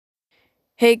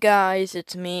Hey guys,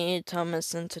 it's me,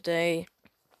 Thomas, and today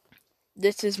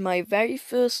this is my very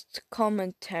first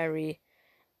commentary,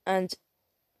 and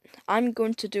I'm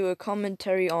going to do a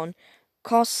commentary on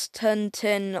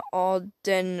Konstantin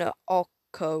Odinokov,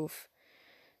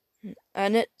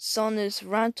 and it's on his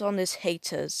rant on his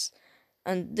haters.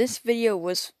 And this video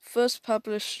was first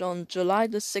published on July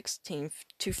the 16th,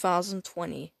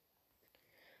 2020.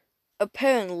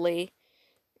 Apparently,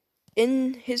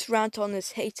 in his rant on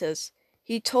his haters,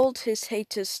 he told his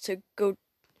haters to go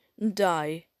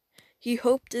die. He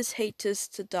hoped his haters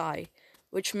to die,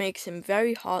 which makes him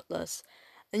very heartless.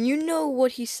 And you know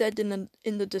what he said in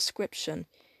the description.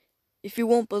 If you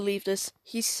won't believe this,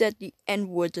 he said the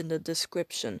N-word in the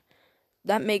description.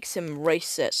 That makes him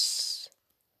racist.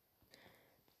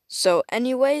 So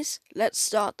anyways, let's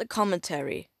start the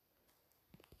commentary.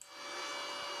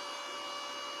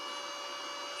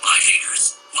 My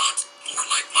haters want more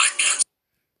like my cats.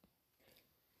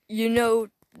 You know,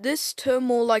 this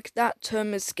term or like that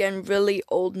term is getting really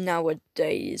old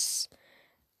nowadays.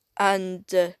 And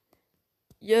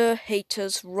your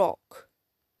haters rock.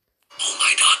 Oh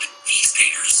my god, these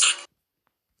haters suck.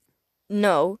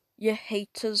 No, your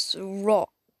haters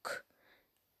rock.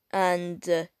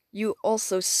 And you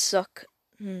also suck.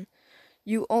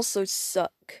 You also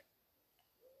suck.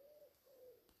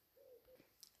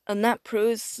 And that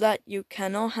proves that you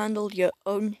cannot handle your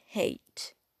own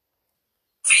hate.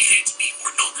 They hate me for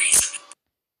no reason.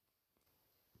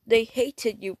 They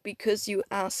hated you because you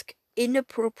ask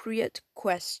inappropriate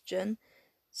questions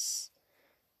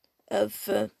of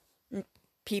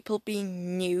people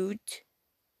being nude,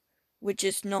 which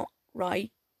is not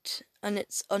right and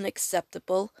it's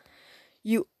unacceptable.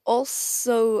 You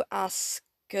also ask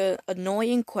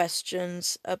annoying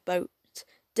questions about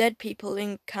dead people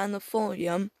in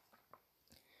California,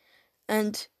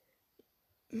 and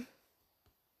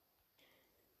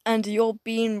you're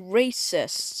being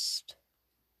racist,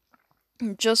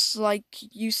 just like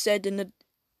you said in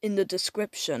the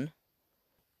description.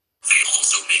 They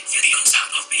also make videos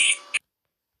out of me.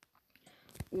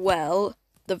 Well,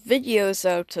 the videos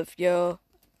out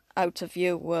of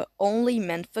you were only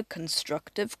meant for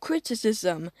constructive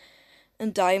criticism,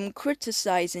 and I am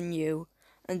criticizing you,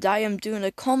 and I am doing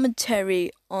a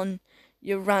commentary on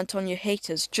your rant on your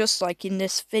haters, just like in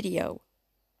this video.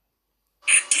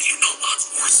 And do you know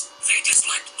what's worse? They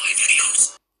disliked my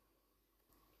videos.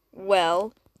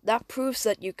 Well, that proves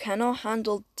that you cannot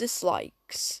handle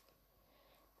dislikes.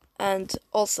 And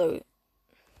also,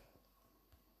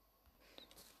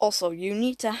 you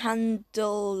need to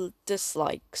handle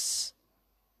dislikes.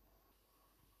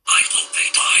 I hope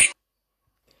they die.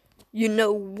 You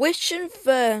know, wishing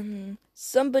for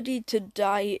somebody to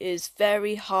die is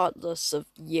very heartless of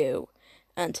you.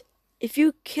 And if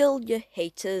you kill your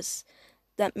haters,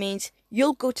 that means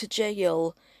you'll go to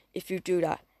jail if you do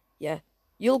that. Yeah,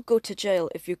 you'll go to jail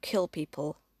if you kill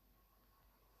people.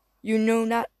 You know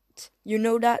that? You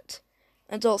know that?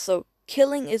 And also,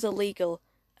 killing is illegal,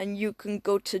 and you can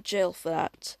go to jail for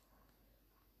that.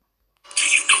 Do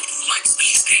you know who likes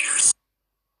these haters?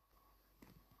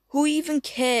 Who even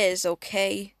cares,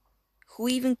 okay? Who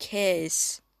even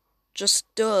cares? Just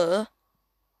duh.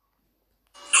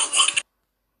 No one.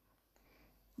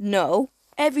 No,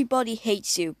 everybody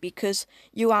hates you because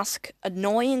you ask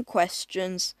annoying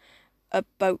questions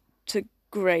about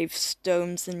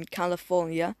gravestones in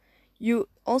California. You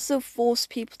also force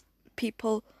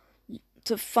people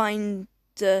to find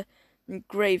the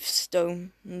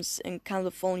gravestones in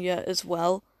California as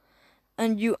well.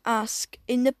 And you ask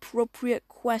inappropriate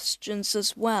questions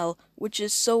as well, which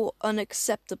is so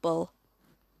unacceptable.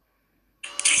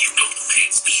 Do you know who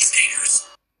hates these haters?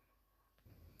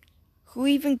 Who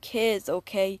even cares,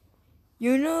 okay? Do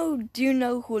you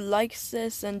know who likes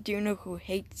this and do you know who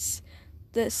hates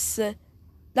this?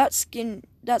 That's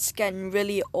getting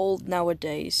really old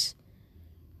nowadays.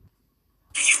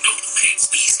 Do you know who hates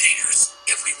these haters?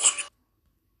 Everyone.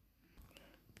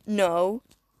 No,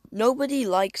 nobody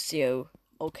likes you,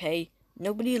 okay?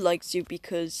 Nobody likes you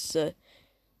because,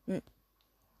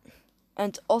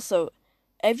 and also,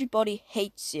 everybody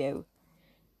hates you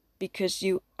because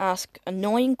you ask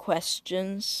annoying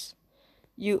questions.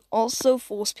 You also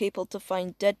force people to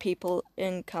find dead people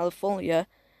in California,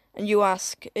 and you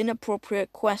ask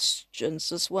inappropriate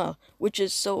questions as well, which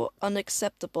is so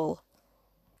unacceptable.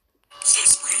 So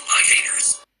screw my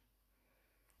haters.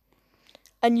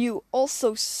 And you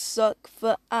also suck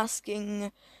for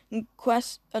asking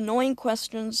annoying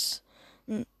questions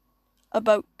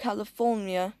about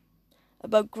California,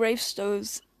 about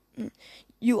gravestones.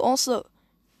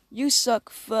 You suck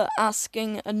for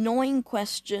asking annoying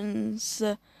questions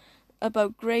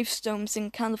about gravestones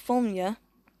in California,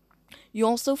 you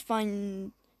also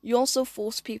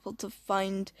force people to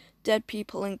find dead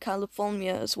people in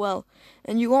California as well,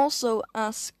 and you also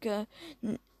ask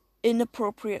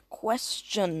inappropriate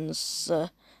questions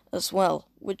as well,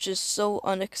 which is so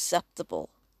unacceptable.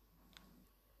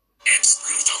 And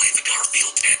screws all in the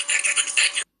Garfield and Beckman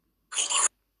Becker.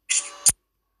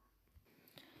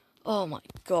 Oh my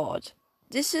god.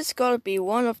 This has gotta be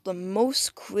one of the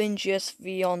most cringiest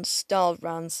Vion style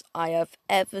rants I have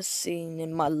ever seen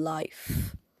in my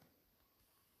life.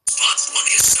 Xbox One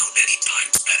is so many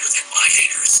times better than my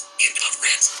haters. End of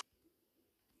rant.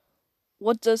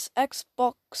 What does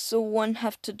Xbox One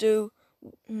have to do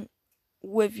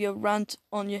with your rant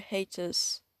on your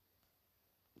haters?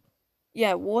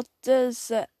 Yeah, what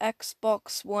does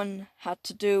Xbox One have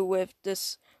to do with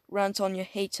this rant on your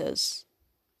haters?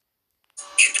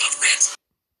 End of rant.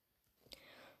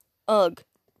 Ugh,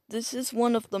 this is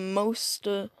one of the most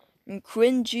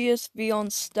cringiest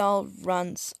Beyond style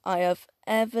rants I have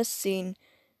ever seen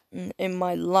in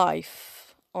my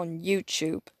life on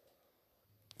YouTube.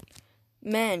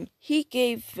 Man, he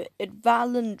gave it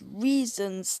valid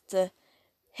reasons to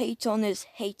hate on his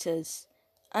haters.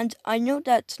 And I know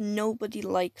that nobody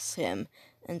likes him,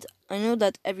 and I know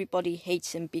that everybody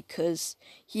hates him because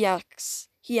he asks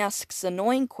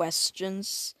annoying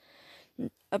questions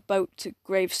about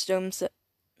gravestones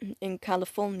in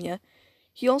California.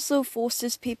 He also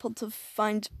forces people to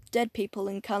find dead people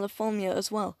in California as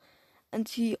well. And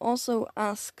he also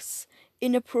asks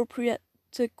inappropriate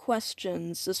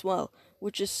questions as well,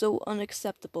 which is so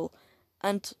unacceptable.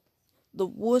 And the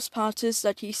worst part is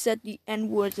that he said the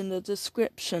N-word in the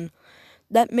description.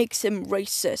 That makes him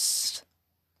racist.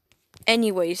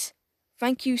 Anyways,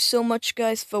 thank you so much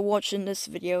guys for watching this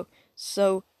video.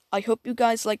 So, I hope you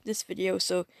guys like this video,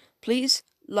 so please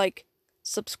like,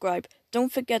 subscribe.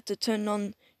 Don't forget to turn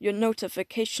on your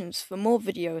notifications for more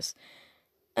videos.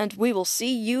 And we will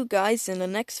see you guys in the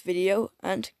next video,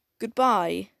 and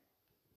goodbye.